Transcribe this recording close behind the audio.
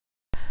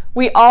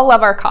We all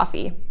love our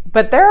coffee,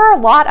 but there are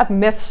a lot of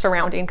myths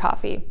surrounding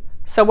coffee.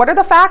 So what are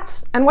the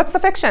facts and what's the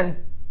fiction?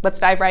 Let's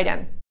dive right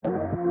in.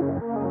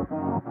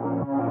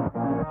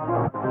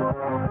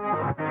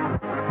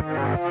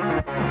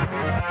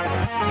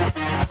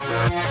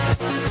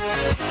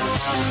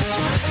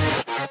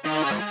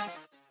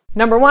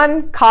 Number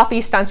one,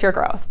 coffee stunts your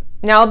growth.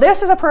 Now,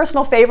 this is a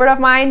personal favorite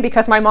of mine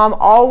because my mom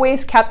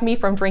always kept me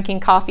from drinking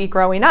coffee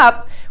growing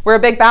up. We're a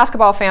big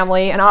basketball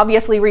family, and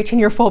obviously reaching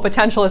your full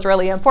potential is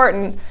really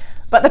important.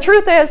 But the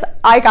truth is,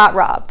 I got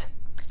robbed.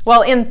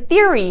 Well, in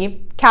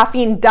theory,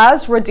 caffeine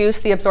does reduce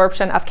the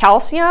absorption of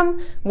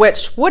calcium,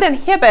 which would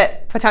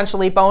inhibit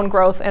potentially bone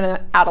growth in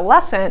an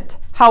adolescent.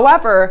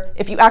 However,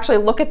 if you actually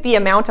look at the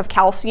amount of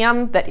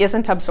calcium that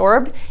isn't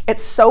absorbed,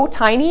 it's so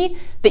tiny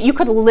that you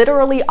could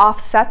literally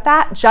offset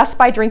that just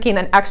by drinking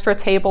an extra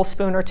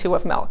tablespoon or two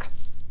of milk.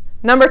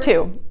 Number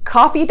two,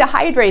 coffee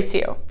dehydrates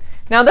you.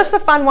 Now, this is a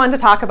fun one to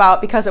talk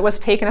about because it was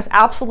taken as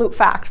absolute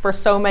fact for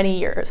so many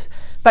years.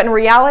 But in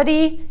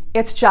reality,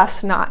 it's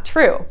just not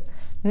true.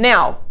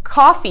 Now,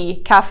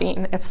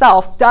 caffeine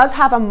itself, does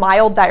have a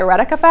mild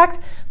diuretic effect,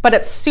 but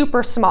it's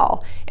super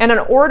small. And in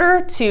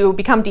order to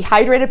become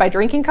dehydrated by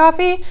drinking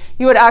coffee,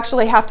 you would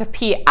actually have to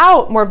pee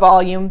out more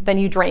volume than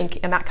you drank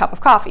in that cup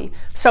of coffee.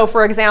 So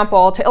for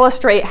example, to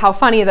illustrate how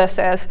funny this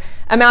is,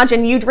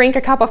 imagine you drink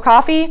a cup of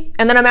coffee,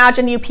 and then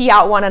imagine you pee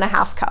out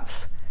 1.5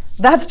 cups.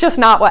 That's just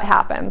not what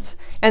happens.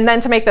 And then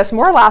to make this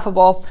more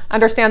laughable,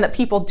 understand that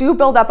people do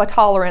build up a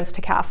tolerance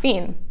to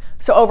caffeine.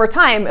 So over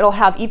time, it'll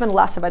have even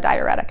less of a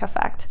diuretic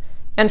effect.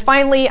 And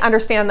finally,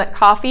 understand that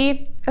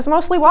coffee is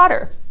mostly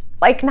water,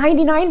 like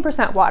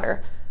 99%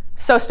 water.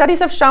 So studies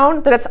have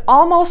shown that it's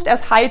almost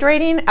as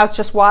hydrating as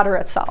just water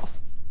itself.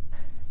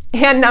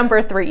 And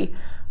number three,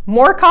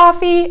 more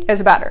coffee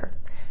is better.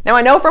 Now,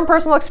 I know from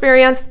personal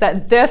experience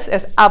that this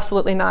is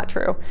absolutely not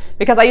true,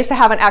 because I used to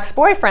have an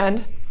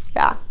ex-boyfriend,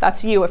 yeah,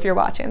 that's you if you're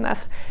watching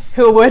this,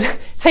 who would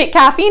take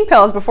caffeine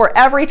pills before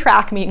every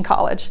track meet in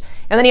college.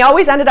 And then he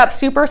always ended up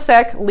super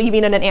sick,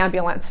 leaving in an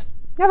ambulance.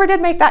 Never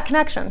did make that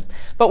connection.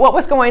 But what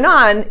was going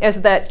on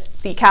is that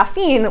the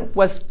caffeine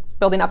was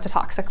building up to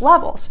toxic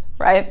levels,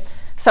 right?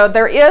 So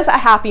there is a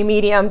happy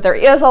medium. There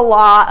is a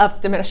law of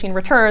diminishing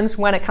returns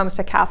when it comes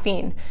to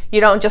caffeine.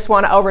 You don't just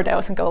want to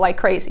overdose and go like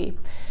crazy.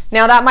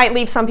 Now, that might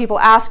leave some people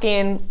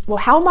asking, well,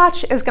 how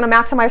much is going to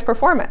maximize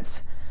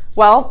performance?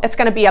 Well, it's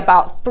going to be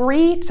about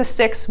 3 to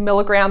 6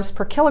 milligrams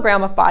per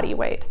kilogram of body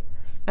weight.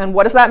 And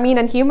what does that mean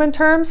in human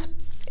terms?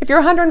 If you're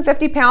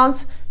 150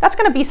 pounds, that's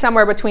going to be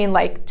somewhere between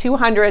like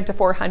 200 to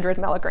 400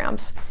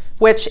 milligrams,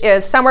 which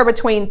is somewhere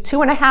between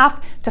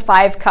 2.5 to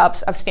 5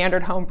 cups of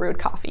standard home brewed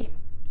coffee.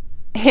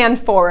 And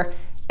 4,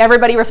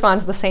 everybody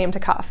responds the same to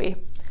coffee.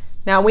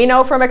 Now, we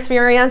know from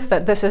experience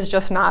that this is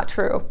just not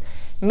true.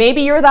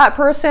 Maybe you're that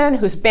person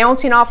who's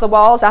bouncing off the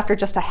walls after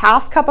just a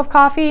half cup of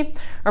coffee,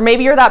 or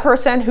maybe you're that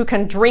person who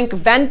can drink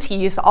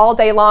ventis all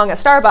day long at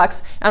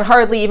Starbucks and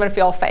hardly even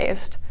feel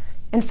phased.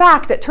 In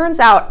fact, it turns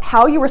out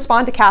how you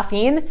respond to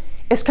caffeine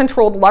is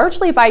controlled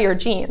largely by your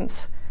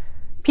genes.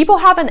 People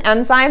have an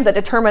enzyme that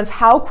determines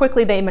how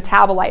quickly they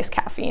metabolize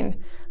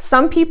caffeine.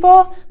 Some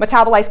people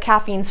metabolize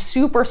caffeine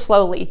super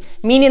slowly,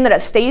 meaning that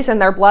it stays in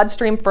their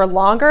bloodstream for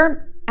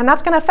longer, and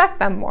that's going to affect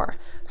them more.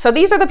 So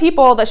these are the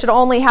people that should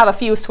only have a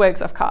few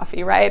swigs of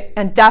coffee, right?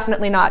 And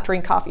definitely not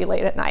drink coffee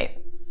late at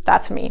night.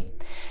 That's me.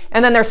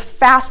 And then there's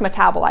fast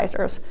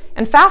metabolizers.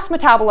 And fast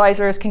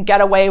metabolizers can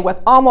get away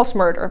with almost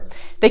murder.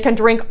 They can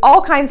drink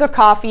all kinds of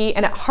coffee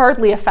and it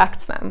hardly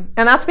affects them.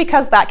 And that's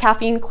because that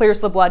caffeine clears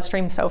the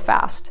bloodstream so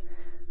fast.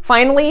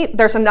 Finally,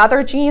 there's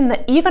another gene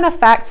that even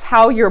affects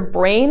how your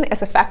brain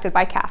is affected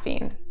by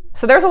caffeine.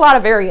 So there's a lot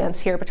of variance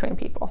here between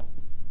people.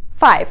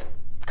 5,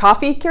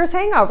 coffee cures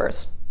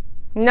hangovers.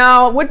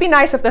 No, it would be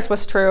nice if this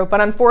was true,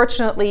 but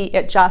unfortunately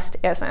it just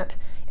isn't.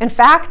 In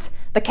fact,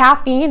 the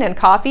caffeine in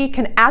coffee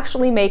can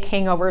actually make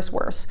hangovers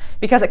worse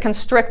because it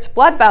constricts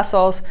blood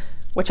vessels,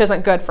 which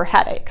isn't good for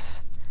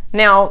headaches.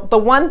 Now, the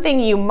one thing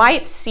you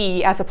might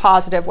see as a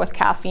positive with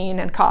caffeine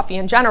and coffee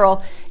in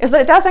general is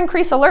that it does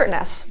increase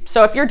alertness.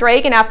 So if you're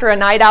dragging after a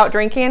night out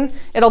drinking,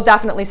 it'll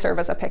definitely serve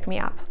as a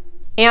pick-me-up.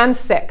 And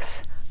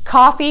 6,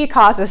 coffee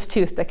causes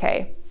tooth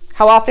decay.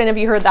 How often have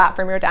you heard that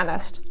from your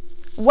dentist?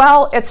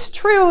 Well, it's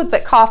true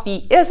that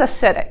coffee is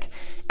acidic,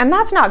 and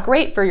that's not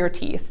great for your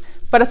teeth,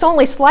 but it's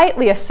only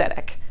slightly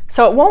acidic,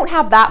 so it won't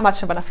have that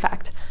much of an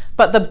effect.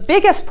 But the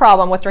biggest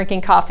problem with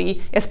drinking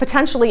coffee is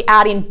potentially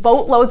adding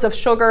boatloads of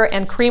sugar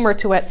and creamer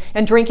to it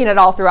and drinking it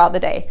all throughout the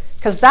day,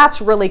 because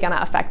that's really going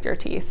to affect your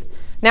teeth.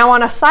 Now,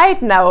 on a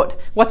side note,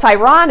 what's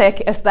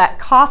ironic is that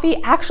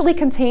coffee actually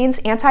contains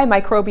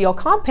antimicrobial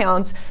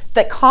compounds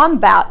that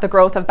combat the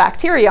growth of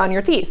bacteria on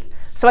your teeth,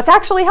 so it's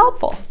actually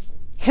helpful.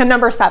 And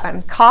number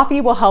 7, coffee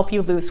will help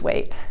you lose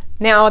weight.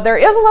 Now, there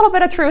is a little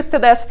bit of truth to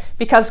this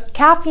because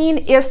caffeine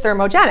is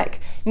thermogenic,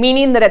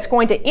 meaning that it's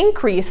going to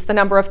increase the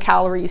number of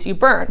calories you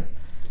burn.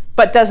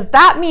 But does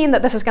that mean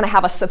that this is going to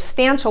have a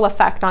substantial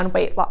effect on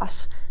weight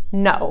loss?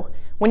 No.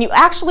 When you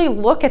actually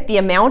look at the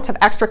amount of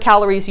extra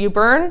calories you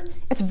burn,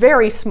 it's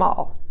very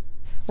small.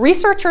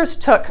 Researchers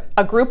took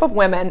a group of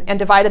women and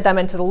divided them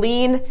into the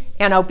lean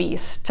and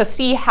obese to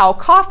see how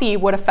coffee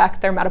would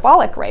affect their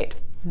metabolic rate.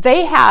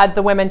 They had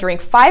the women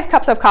drink 5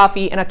 cups of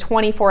coffee in a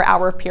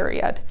 24-hour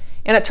period.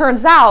 And it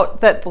turns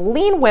out that the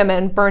lean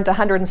women burned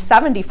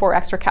 174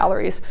 extra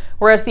calories,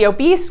 whereas the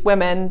obese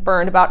women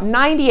burned about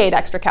 98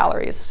 extra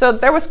calories. So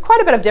there was quite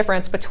a bit of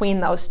difference between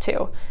those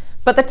two.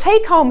 But the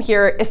take home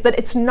here is that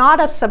it's not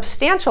as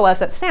substantial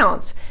as it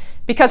sounds,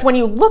 because when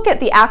you look at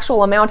the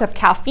actual amount of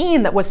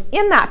caffeine that was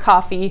in that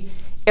coffee,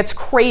 it's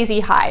crazy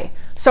high.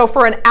 So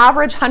for an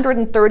average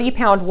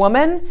 130-pound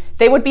woman,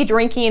 they would be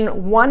drinking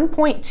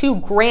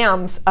 1.2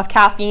 grams of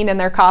caffeine in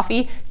their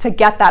coffee to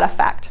get that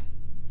effect.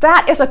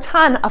 That is a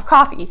ton of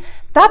coffee.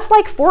 That's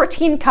like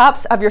 14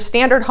 cups of your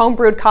standard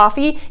homebrewed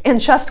coffee in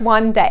just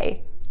one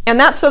day. And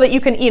that's so that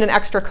you can eat an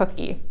extra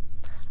cookie.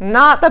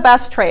 Not the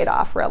best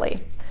trade-off,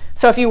 really.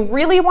 So if you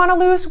really want to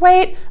lose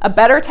weight, a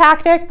better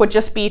tactic would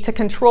just be to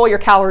control your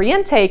calorie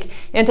intake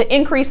and to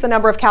increase the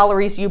number of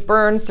calories you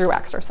burn through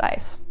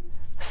exercise.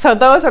 So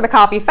those are the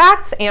coffee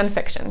facts and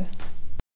fiction.